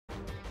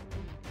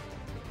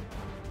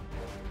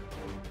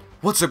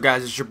What's up,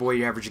 guys? It's your boy,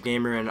 your average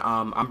gamer, and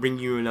I'm bringing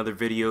you another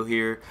video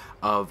here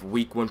of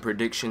week 1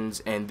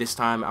 predictions. And this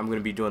time I'm going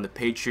to be doing the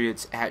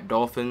Patriots at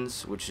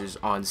Dolphins, which is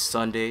on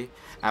Sunday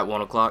at 1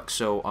 o'clock.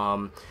 So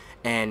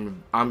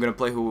and I'm going to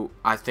play who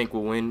I think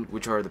will win,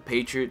 which are the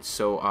Patriots.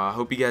 So I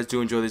hope you guys do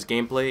enjoy this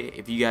gameplay.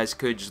 If you guys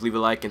could, just leave a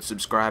like and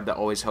subscribe. That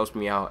always helps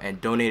me out. And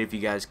donate if you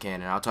guys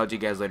can. And I'll talk to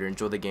you guys later.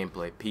 Enjoy the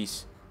gameplay.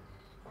 Peace.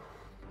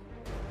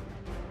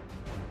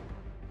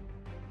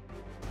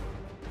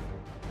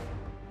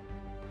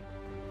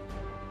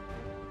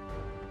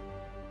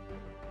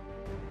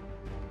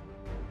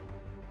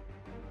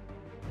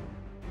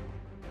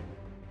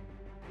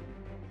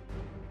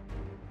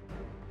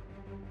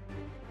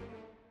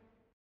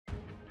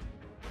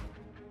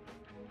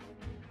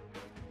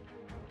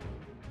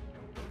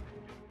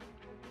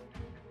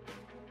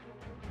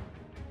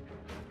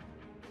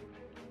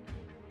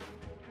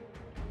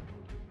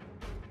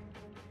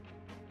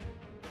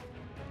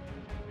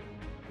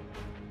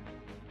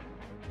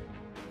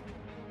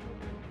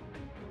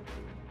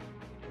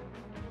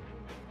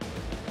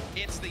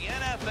 It's the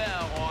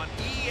NFL on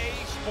EA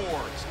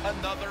Sports.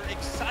 Another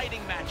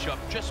exciting matchup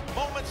just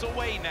moments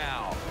away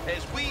now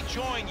as we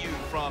join you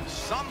from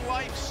Sun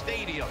Life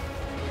Stadium.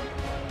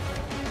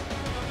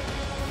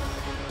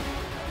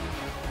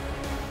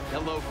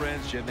 Hello,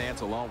 friends. Jim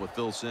Nantz along with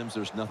Phil Simms.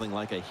 There's nothing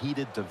like a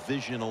heated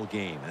divisional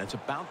game, and it's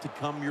about to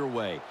come your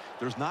way.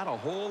 There's not a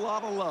whole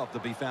lot of love to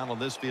be found on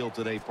this field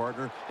today,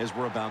 partner, as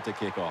we're about to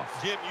kick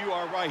off. Jim, you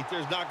are right.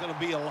 There's not going to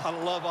be a lot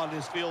of love on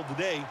this field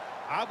today.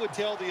 I would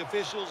tell the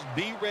officials,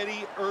 be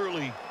ready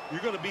early. You're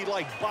going to be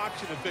like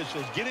boxing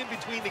officials. Get in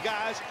between the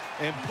guys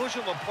and push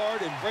them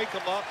apart and break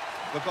them up,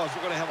 because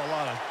we're going to have a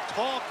lot of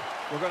talk.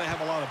 We're going to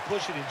have a lot of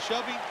pushing and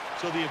shoving.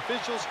 So the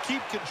officials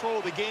keep control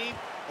of the game,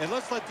 and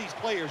let's let these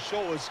players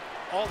show us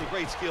all the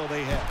great skill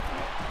they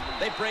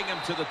have. They bring him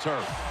to the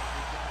turf.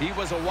 He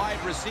was a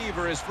wide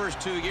receiver his first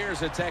 2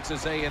 years at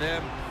Texas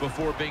A&M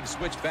before being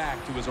switched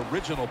back to his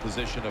original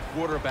position of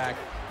quarterback.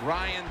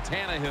 Ryan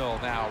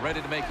Tannehill now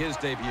ready to make his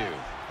debut.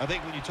 I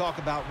think when you talk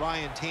about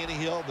Ryan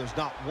Tannehill, there's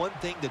not one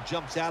thing that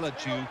jumps out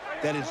at you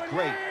that is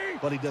great,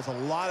 but he does a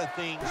lot of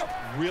things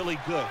really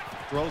good.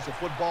 Throws the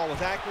football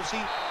with accuracy,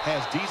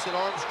 has decent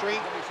arm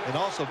strength, and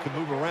also can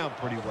move around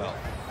pretty well.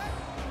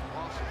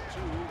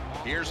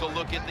 Here's a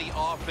look at the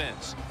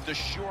offense. The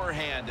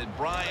sure-handed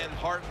Brian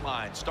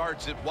Hartline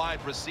starts at wide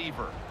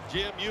receiver.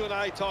 Jim, you and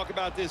I talk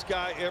about this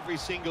guy every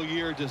single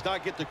year. Does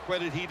not get the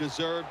credit he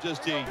deserved.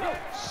 Just a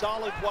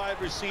solid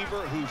wide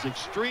receiver who's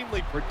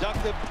extremely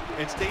productive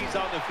and stays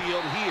on the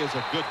field. He is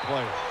a good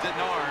player.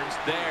 Denard's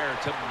there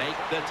to make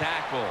the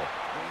tackle.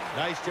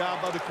 Nice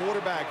job by the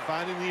quarterback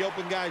finding the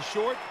open guy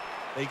short.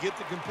 They get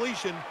the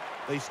completion.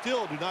 They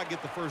still do not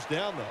get the first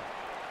down, though.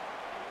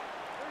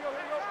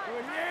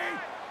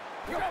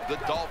 The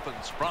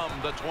Dolphins from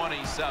the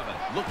 27.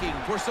 Looking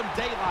for some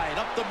daylight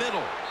up the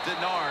middle.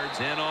 Denard's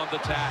in on the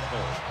tackle.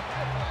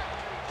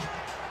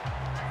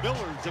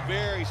 Miller's a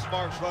very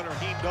smart runner.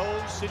 He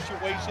knows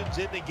situations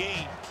in the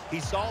game. He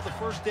saw the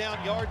first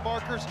down yard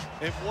markers,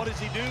 and what does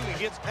he do? He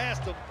gets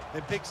past them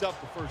and picks up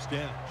the first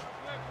down.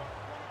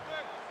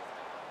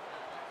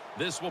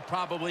 This will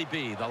probably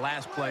be the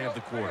last play of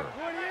the quarter.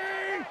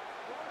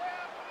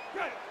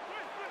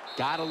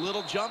 Got a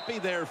little jumpy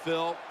there,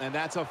 Phil, and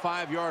that's a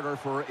 5-yarder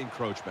for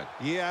encroachment.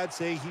 Yeah, I'd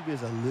say he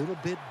was a little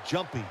bit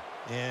jumpy,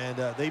 and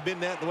they've been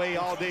that way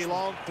all day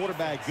long.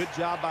 Quarterback, good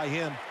job by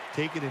him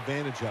taking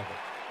advantage of it.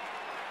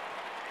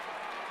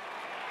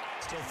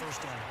 Still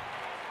first down.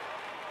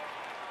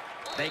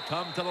 They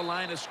come to the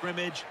line of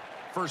scrimmage,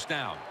 first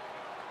down.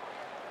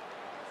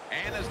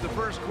 And as the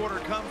first quarter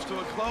comes to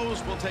a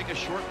close, we'll take a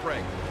short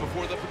break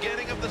before the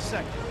beginning of the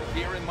second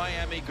here in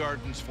Miami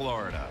Gardens,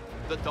 Florida.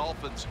 The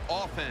Dolphins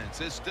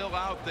offense is still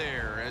out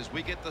there as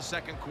we get the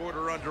second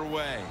quarter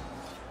underway.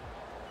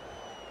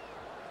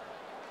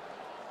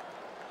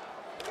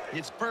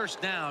 It's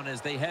first down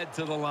as they head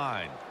to the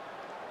line.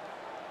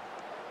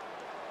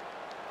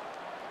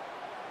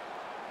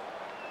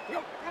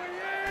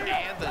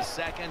 And the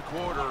second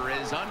quarter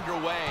is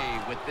underway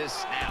with this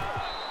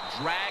snap.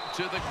 Dragged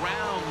to the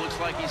ground. Looks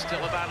like he's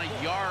still about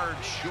a yard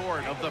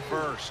short of the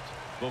first.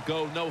 We'll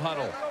go no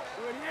huddle.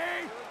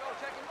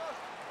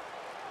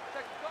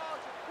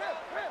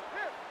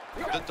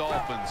 The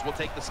Dolphins will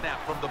take the snap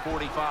from the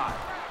 45.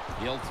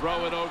 He'll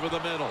throw it over the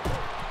middle.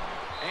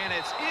 And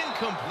it's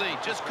incomplete.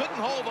 Just couldn't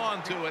hold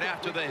on to it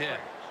after the hit.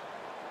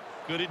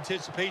 Good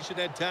anticipation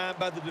that time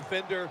by the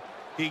defender.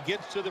 He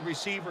gets to the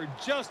receiver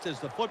just as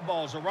the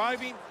football's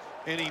arriving,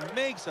 and he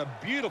makes a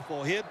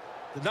beautiful hit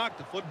to knock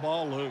the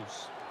football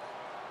loose.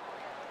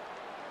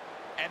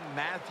 And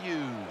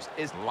Matthews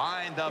is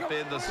lined up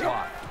in the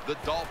slot. The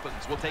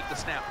Dolphins will take the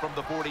snap from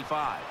the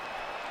 45.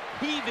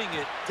 Heaving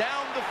it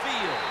down the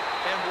field.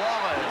 And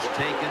Wallace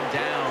taken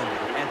down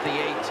at the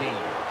 18.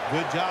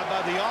 Good job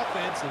by the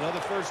offense. Another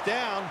first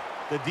down.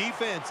 The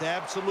defense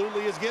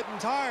absolutely is getting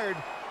tired.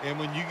 And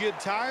when you get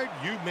tired,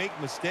 you make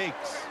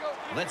mistakes.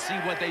 Let's see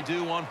what they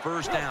do on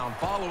first down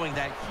following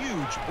that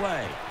huge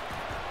play.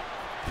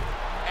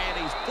 And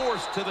he's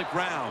forced to the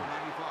ground.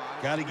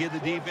 Got to give the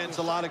defense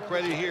a lot of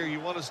credit here. You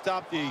want to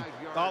stop the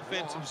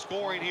offensive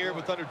scoring here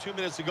with under 2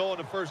 minutes to go in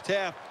the first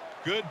half.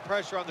 Good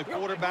pressure on the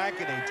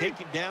quarterback, and they take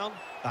him down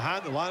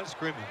behind the line of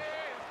scrimmage.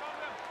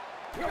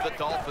 The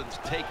Dolphins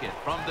take it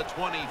from the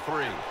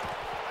 23.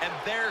 And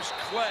there's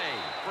Clay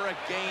for a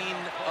gain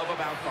of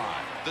about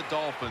 5. The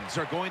Dolphins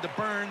are going to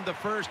burn the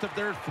first of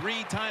their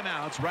 3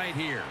 timeouts right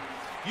here.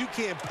 You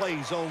can't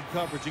play zone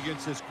coverage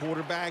against this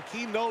quarterback.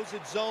 He knows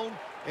it's zone,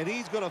 and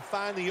he's going to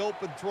find the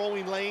open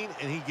throwing lane,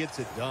 and he gets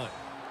it done.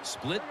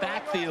 Split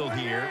backfield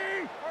here.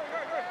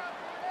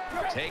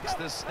 Takes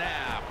the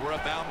snap. We're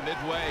about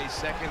midway,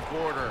 second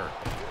quarter.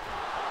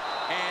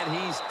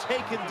 And he's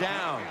taken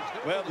down.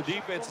 Well, the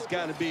defense has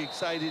got to be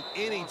excited.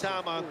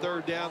 Anytime on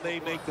third down they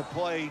make the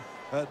play,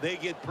 they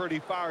get pretty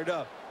fired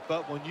up.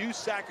 But when you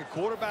sack a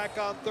quarterback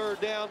on third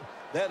down,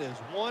 that is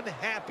one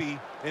happy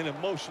and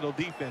emotional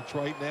defense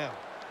right now.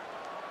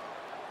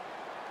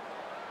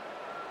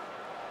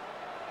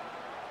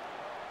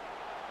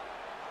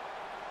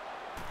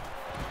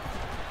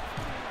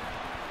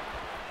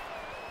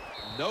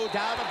 No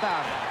doubt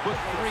about it. Put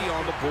 3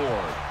 on the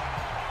board.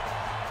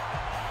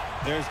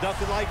 There's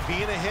nothing like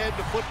being ahead in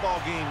the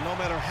football game, no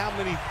matter how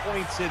many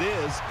points it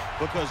is,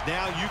 because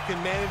now you can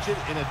manage it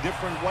in a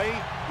different way,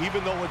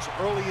 even though it's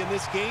early in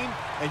this game,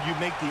 and you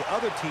make the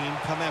other team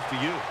come after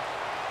you.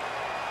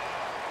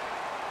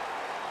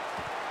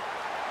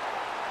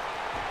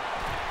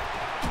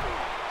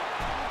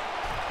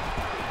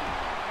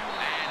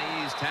 And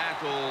he's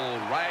tackled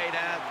right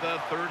at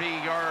the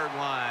 30-yard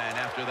line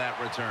after that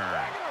return.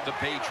 The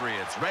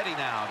Patriots ready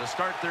now to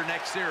start their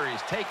next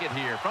series. Take it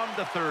here from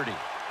the 30.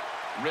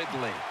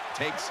 Ridley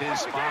takes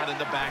his spot in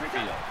the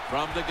backfield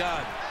from the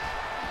gun.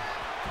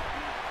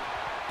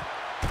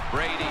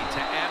 Brady to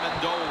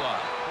Amendola.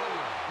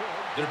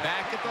 They're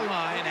back at the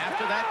line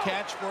after that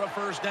catch for a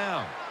first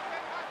down.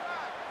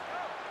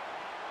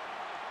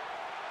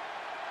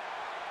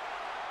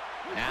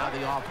 Now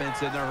the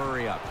offense in their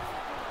hurry-up.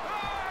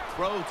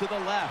 Throw to the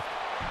left.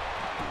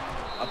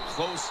 A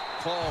close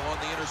call on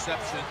the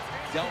interception.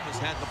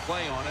 Delmas had the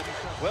play on it.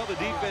 Well, the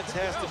defense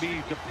has to be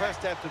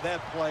depressed after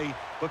that play,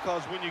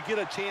 because when you get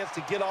a chance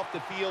to get off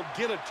the field,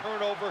 get a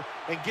turnover,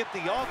 and get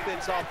the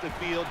offense off the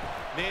field,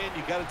 man,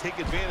 you got to take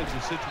advantage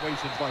of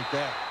situations like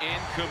that.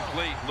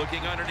 Incomplete,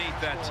 looking underneath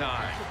that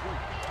time.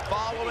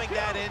 Following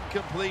that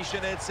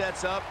incompletion, it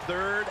sets up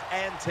 3rd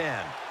and 10.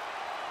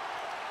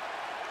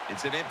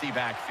 It's an empty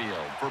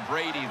backfield for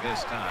Brady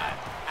this time.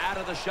 Out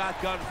of the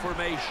shotgun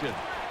formation.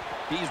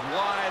 He's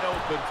wide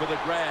open for the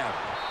grab.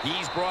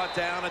 He's brought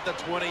down at the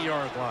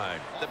 20-yard line.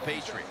 The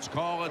Patriots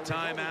call a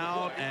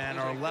timeout and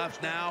are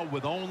left now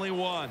with only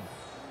 1.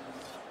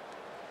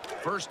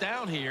 First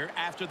down here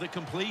after the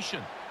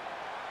completion.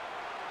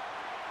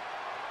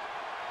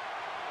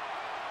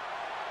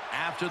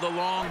 After the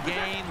long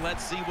gain,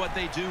 let's see what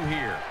they do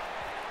here.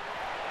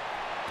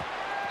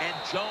 And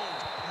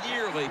Jones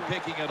nearly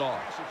picking it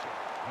off.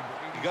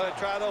 You got to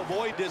try to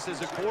avoid this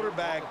as a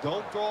quarterback.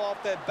 Don't throw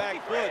off that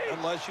back foot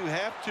unless you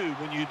have to.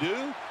 When you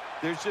do,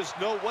 there's just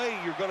no way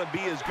you're going to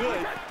be as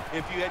good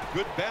if you had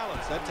good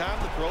balance. That time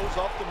the throw's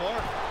off the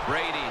mark.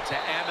 Brady to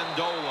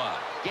Amendola.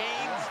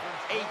 Gains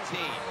 18.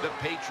 The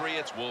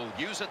Patriots will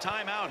use a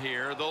timeout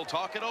here. They'll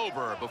talk it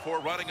over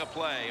before running a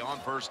play on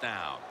first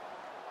down.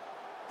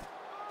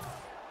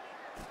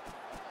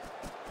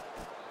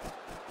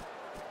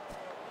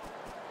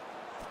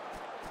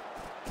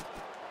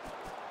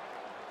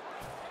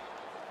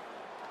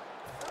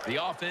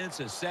 The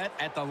offense is set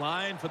at the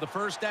line for the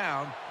first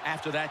down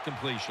after that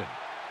completion.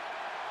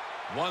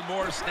 One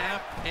more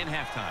snap in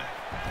halftime.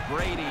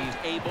 Brady's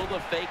able to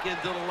fake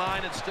into the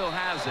line and still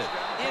has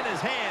it. In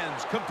his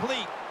hands,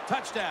 complete,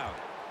 touchdown.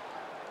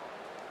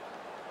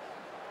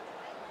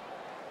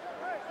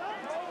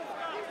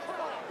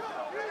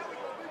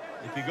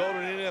 If you go to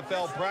an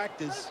NFL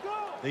practice,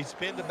 they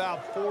spend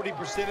about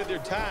 40% of their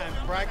time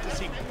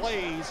practicing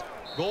plays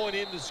going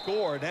in to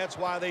score. And that's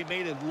why they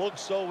made it look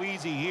so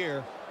easy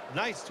here.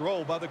 Nice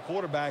throw by the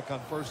quarterback on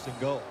 1st and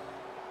goal.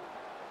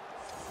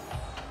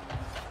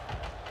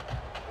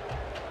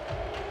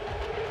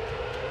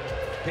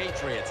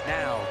 Patriots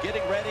now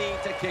getting ready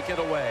to kick it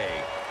away.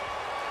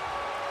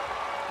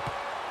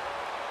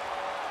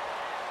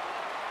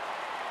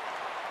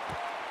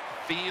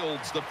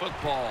 Fields the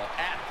football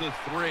at the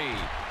 3. And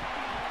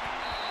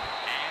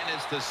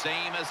it's the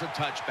same as a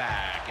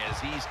touchback as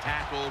he's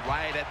tackled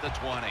right at the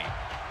 20.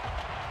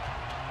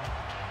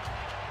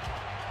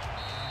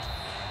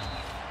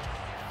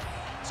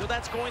 So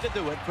that's going to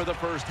do it for the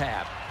first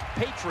half.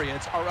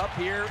 Patriots are up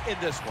here in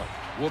this one.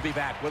 We'll be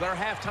back with our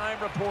halftime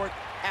report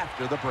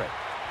after the break.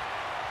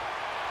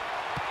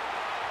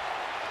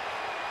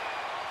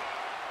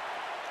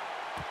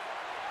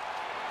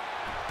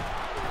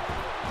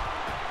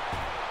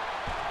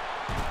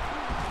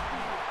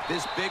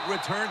 This big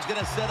return's going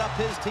to set up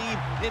his team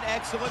in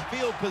excellent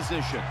field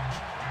position.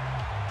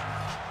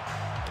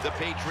 The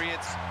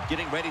Patriots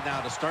getting ready now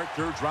to start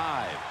their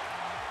drive.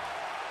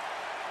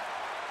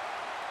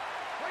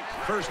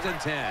 1st and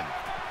 10.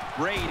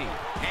 Brady,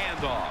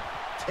 handoff,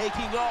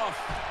 taking off.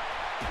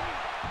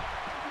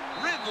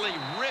 Ridley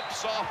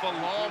rips off a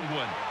long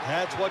one.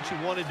 That's what you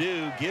want to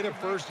do. Get a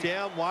first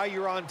down while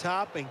you're on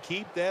top and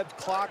keep that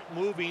clock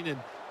moving and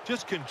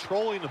just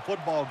controlling the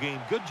football game.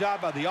 Good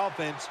job by the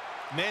offense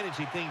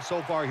managing things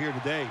so far here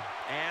today.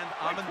 And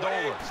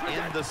Amendola's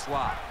in the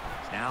slot.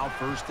 Now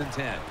 1st and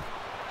 10.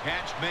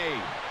 Catch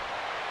made.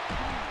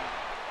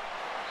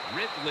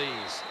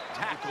 Ridley's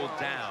tackled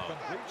down.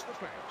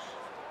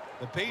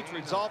 The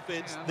Patriots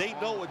offense, they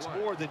know it's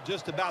more than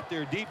just about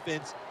their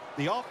defense.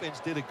 The offense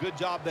did a good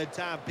job that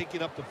time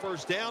picking up the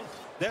first down.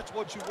 That's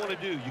what you want to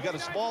do. You got a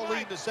small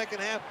lead in the second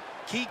half.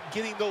 Keep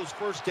getting those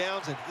first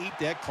downs and eat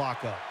that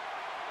clock up.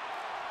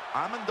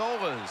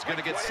 Amendola is going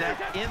to get set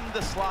in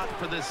the slot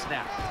for this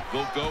snap.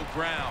 Will go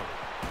ground.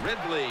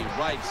 Ridley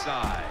right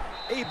side.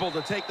 Able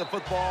to take the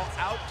football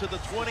out to the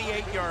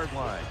 28-yard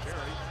line.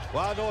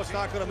 Well, I know it's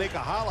not going to make a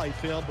highlight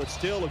film, but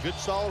still a good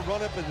solid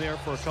run up in there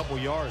for a couple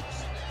yards.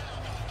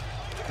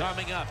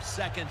 Coming up,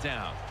 2nd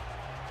down.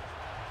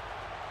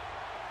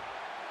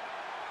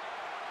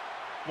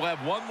 We'll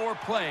have one more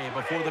play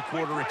before the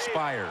quarter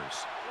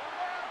expires.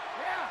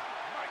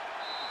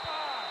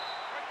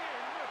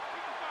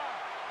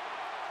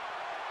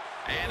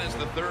 And as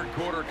the 3rd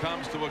quarter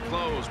comes to a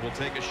close, we'll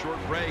take a short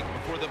break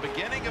before the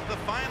beginning of the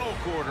final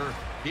quarter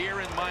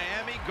here in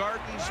Miami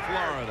Gardens,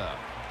 Florida.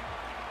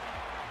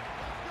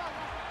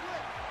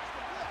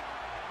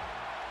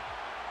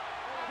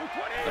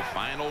 The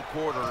final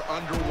quarter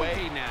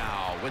underway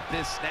now with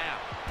this snap.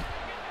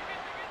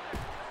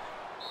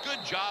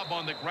 Good job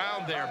on the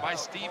ground there by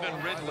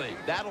Stephen Ridley.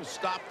 That'll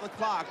stop the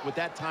clock with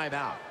that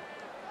timeout.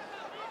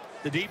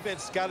 The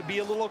defense has got to be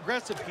a little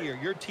aggressive here.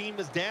 Your team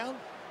is down.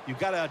 You've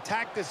got to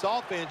attack this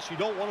offense. You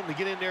don't want them to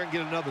get in there and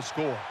get another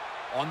score.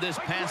 On this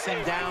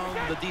passing down,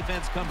 the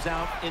defense comes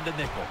out in the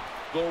nickel.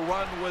 They'll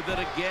run with it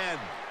again.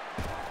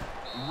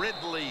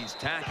 Ridley's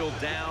tackled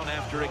down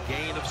after a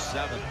gain of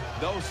 7.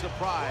 No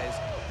surprise,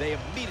 they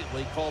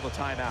immediately call the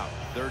timeout.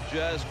 They're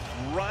just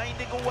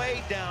grinding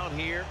away down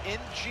here,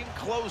 inching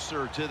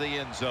closer to the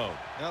end zone.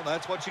 Well,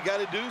 that's what you got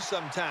to do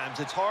sometimes.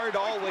 It's hard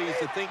always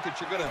to think that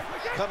you're going to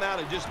come out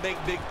and just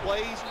make big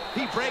plays.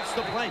 He breaks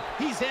the play.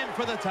 He's in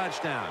for the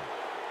touchdown.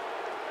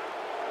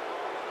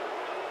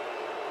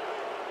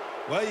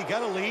 Well, you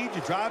got a lead.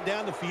 You drive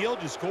down the field.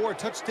 You score a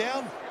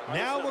touchdown.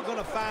 Now we're going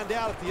to find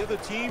out if the other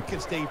team can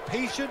stay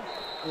patient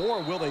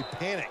or will they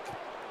panic.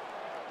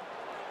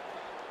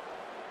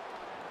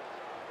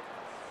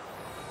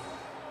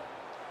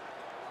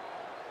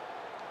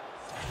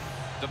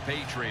 The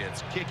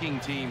Patriots kicking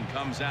team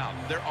comes out.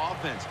 Their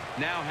offense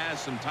now has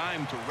some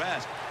time to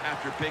rest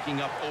after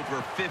picking up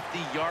over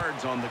 50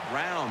 yards on the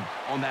ground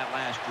on that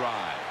last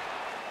drive.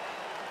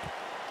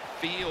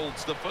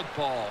 Fields the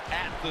football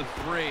at the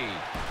 3.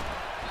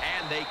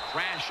 And they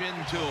crash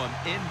into him,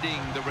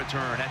 ending the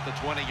return at the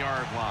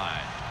 20-yard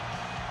line.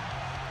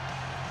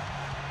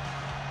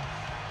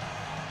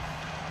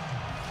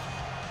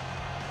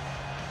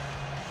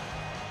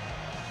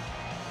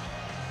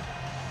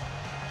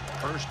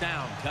 First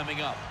down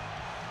coming up.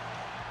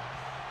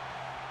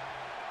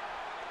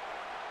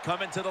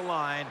 Coming to the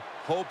line,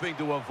 hoping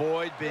to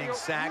avoid being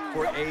sacked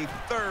for a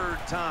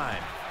 3rd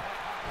time.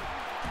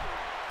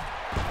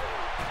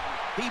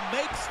 He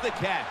makes the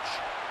catch.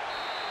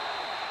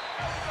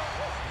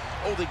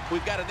 Oh,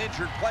 we've got an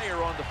injured player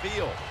on the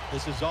field.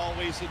 This is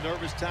always a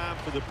nervous time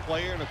for the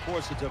player, and of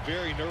course it's a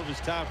very nervous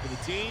time for the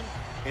team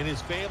and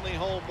his family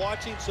home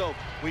watching, so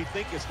we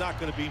think it's not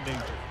going to be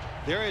major.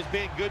 There has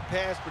been good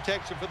pass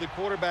protection for the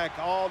quarterback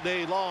all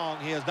day long.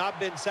 He has not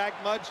been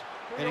sacked much,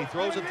 and he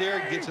throws it there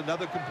and gets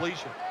another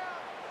completion.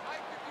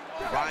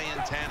 Ryan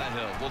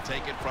Tannehill will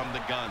take it from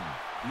the gun.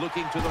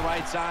 Looking to the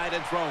right side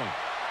and throwing.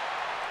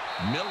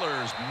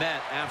 Miller's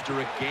met after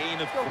a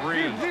gain of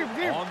 3.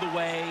 On the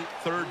way,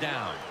 3rd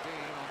down.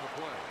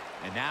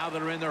 And now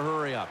they're in their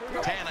hurry up.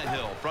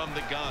 Tannehill from the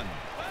gun.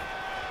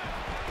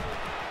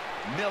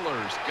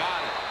 Miller's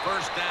got it.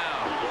 First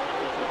down.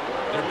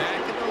 They're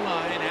back at the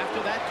line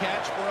after that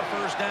catch for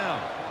a 1st down.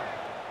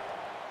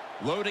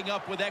 Loading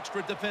up with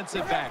extra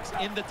defensive backs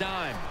in the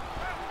dime.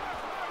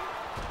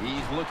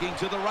 He's looking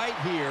to the right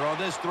here on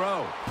this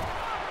throw.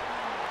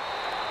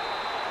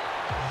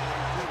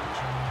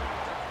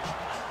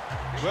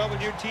 Well,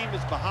 when your team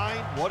is behind,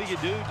 what do?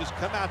 Just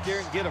come out there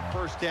and get a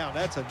first down.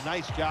 That's a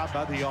nice job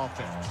by the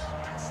offense.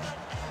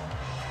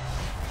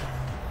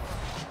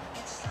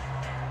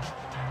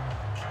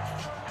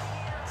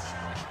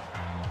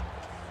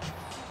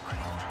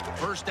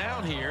 First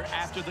down here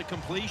after the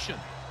completion.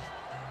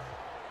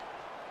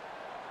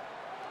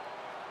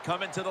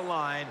 Coming to the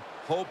line,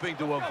 hoping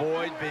to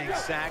avoid being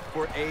sacked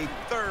for a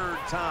 3rd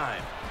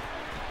time.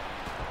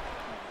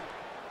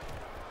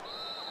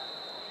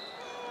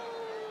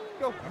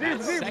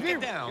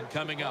 Second down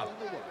coming up.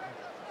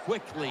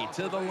 Quickly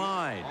to the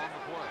line.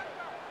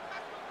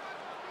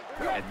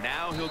 And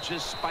now he'll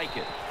just spike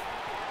it.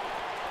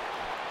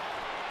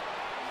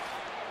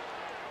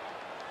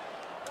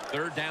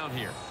 3rd down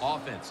here.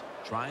 Offense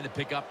trying to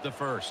pick up the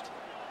 1st.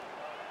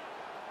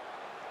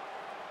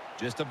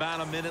 Just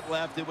about a minute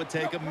left. It would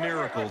take a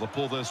miracle to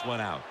pull this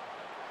one out.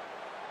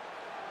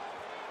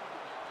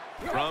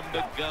 From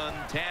the gun,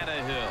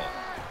 Tannehill.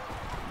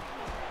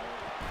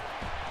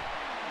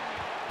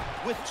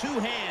 With two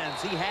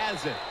hands, he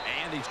has it.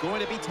 And he's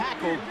going to be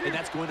tackled, and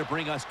that's going to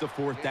bring us to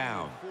fourth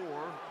down. 4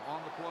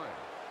 on the play.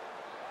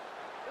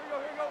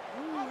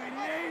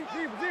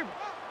 Here you go.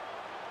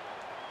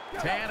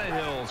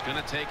 Tannehill's going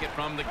to take it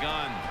from the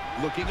gun.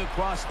 Looking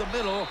across the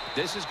middle,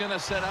 this is going to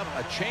set up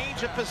a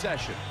change of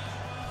possession.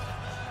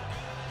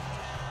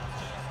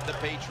 The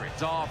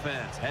Patriots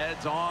offense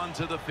heads on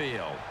to the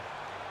field.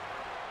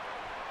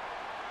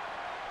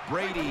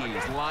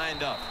 Brady's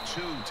lined up,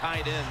 2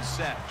 tight ends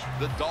set.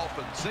 The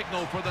Dolphins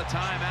signal for the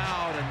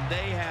timeout, and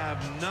they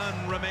have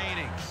none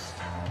remaining.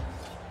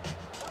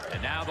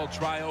 And now they'll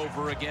try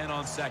over again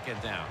on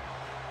second down.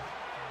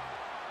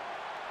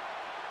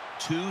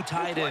 2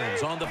 tight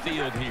ends on the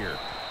field here.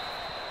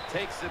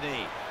 Takes the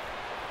knee.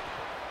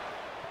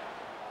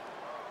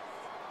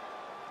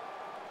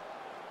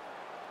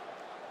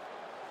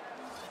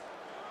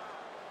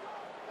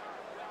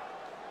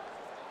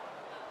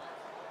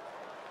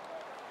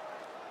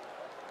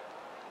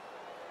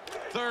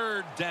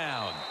 Third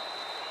down.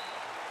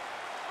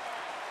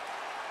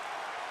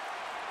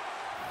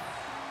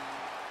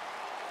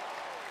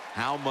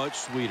 How much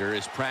sweeter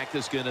is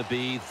practice going to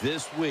be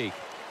this week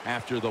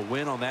after the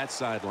win on that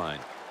sideline?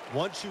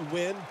 Once you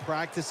win,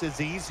 practice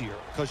is easier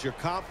because your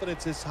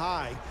confidence is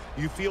high.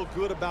 You feel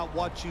good about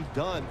what you've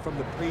done from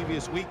the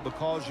previous week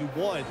because you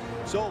won.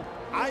 So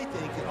I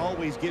think it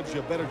always gives you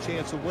a better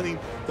chance of winning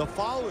the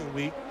following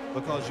week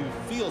because you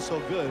feel so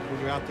good when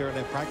you're out there in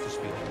that practice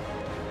field.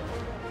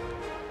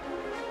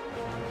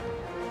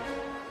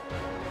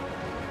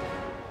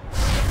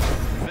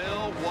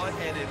 Phil, what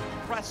an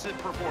impressive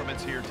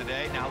performance here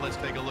today. Now let's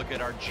take a look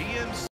at our GM's